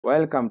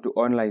Welcome to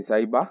Online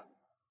Cyber.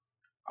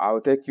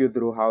 I'll take you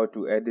through how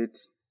to edit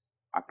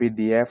a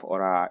PDF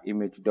or an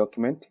image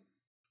document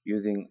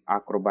using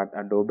Acrobat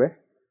Adobe.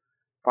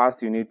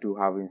 First, you need to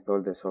have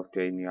installed the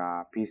software in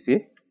your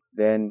PC.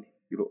 Then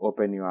you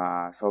open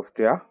your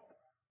software.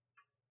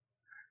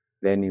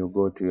 Then you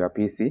go to your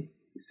PC.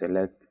 You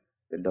select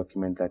the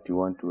document that you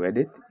want to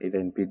edit, either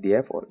in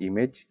PDF or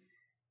image.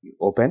 You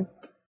open.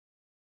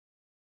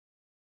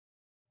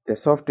 The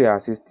software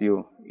assists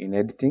you in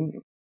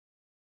editing.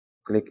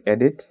 Click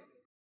Edit.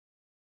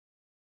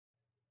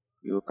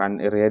 You can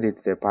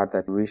re-edit the part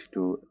that you wish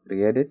to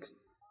re-edit.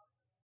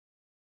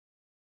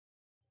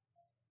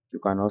 You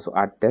can also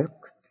add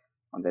text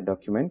on the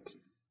document,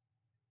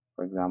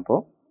 for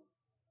example.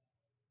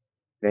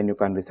 Then you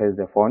can resize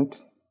the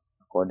font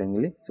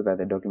accordingly so that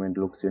the document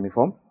looks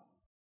uniform.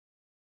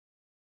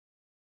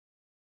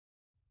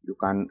 You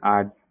can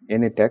add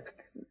any text,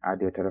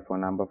 add your telephone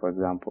number, for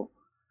example.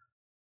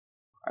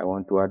 I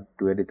want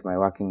to edit my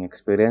working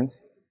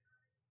experience.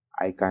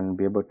 I can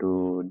be able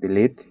to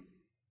delete.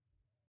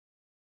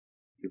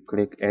 You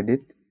click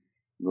Edit,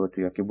 go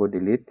to your keyboard,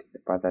 delete the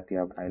part that you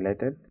have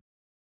highlighted.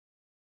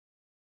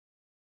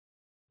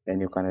 Then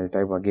you can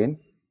retype again.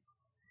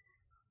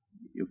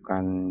 You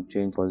can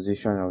change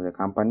position of the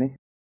company.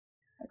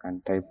 I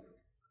can type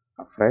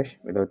afresh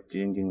without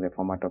changing the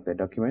format of the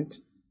document.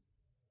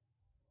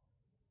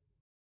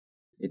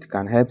 It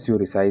can help you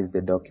resize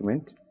the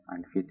document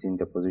and fit in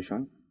the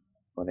position,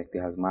 or like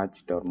it has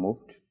matched or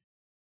moved.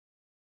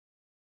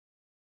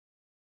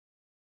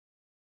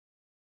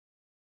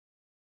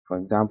 For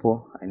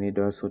example, I need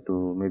also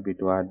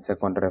to add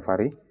second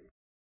referee.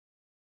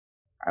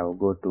 I will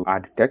go to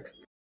add text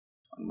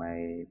on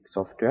my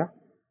software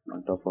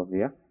on top of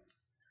here.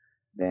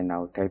 Then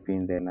I'll type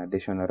in the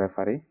additional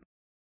referee.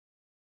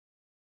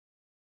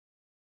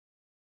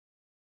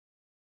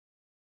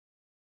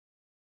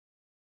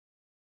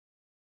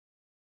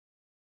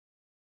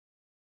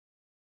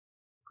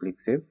 Click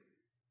save,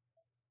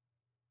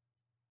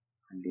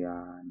 and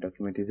your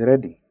document is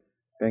ready.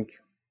 Thank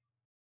you.